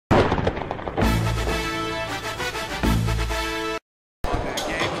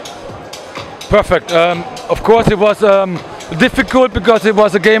Perfect. Of course, it was difficult because it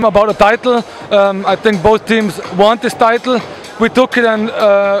was a game about a title. I think both teams want this title. We took it, and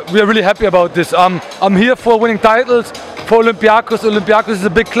we are really happy about this. I'm here for winning titles for Olympiacos. Olympiacos is a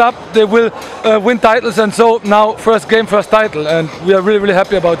big club. They will win titles, and so now first game, first title, and we are really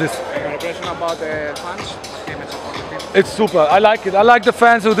happy about this. Any impression about the fans? It's super. I like it. I like the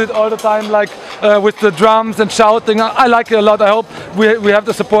fans who did all the time, like with the drums and shouting. I like it a lot. I hope we have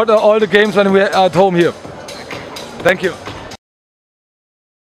the support all the games when we're at home here. Thank you.